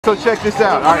So check this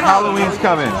out. All right, Halloween's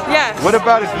coming. Yes. What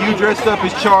about if you dressed up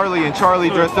as Charlie and Charlie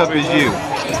dressed up as you?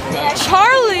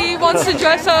 Charlie wants to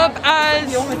dress up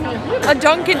as a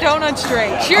Dunkin' Donuts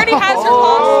drink. She already has her costume.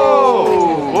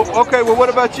 Oh, okay. Well, what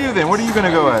about you then? What are you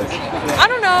gonna go as? I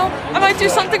don't know. I might do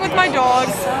something with my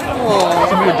dogs.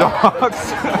 Some of your dogs.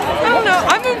 I don't know.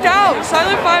 I moved out, so I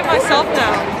live by myself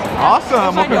now.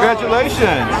 Awesome. Well,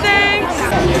 congratulations. Thanks.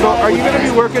 So, are you gonna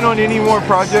be working on any more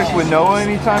projects with Noah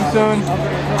anytime soon?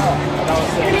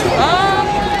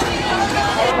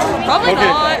 Probably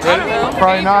not. I don't know.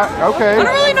 Probably not. Okay. I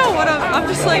don't really know what I'm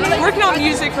just like working on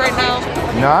music right now.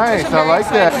 Nice. I like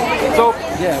that. So,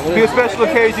 the special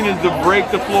occasion is to break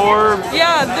the floor.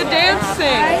 Yeah, the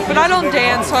dancing. But I don't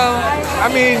dance, so. I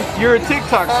mean, you're a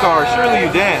TikTok star. Surely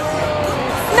you dance.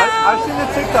 No. I've seen the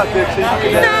TikTok Dixie.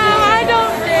 No, I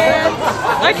don't dance.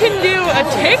 I can do a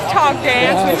TikTok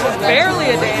dance, which is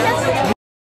barely a dance.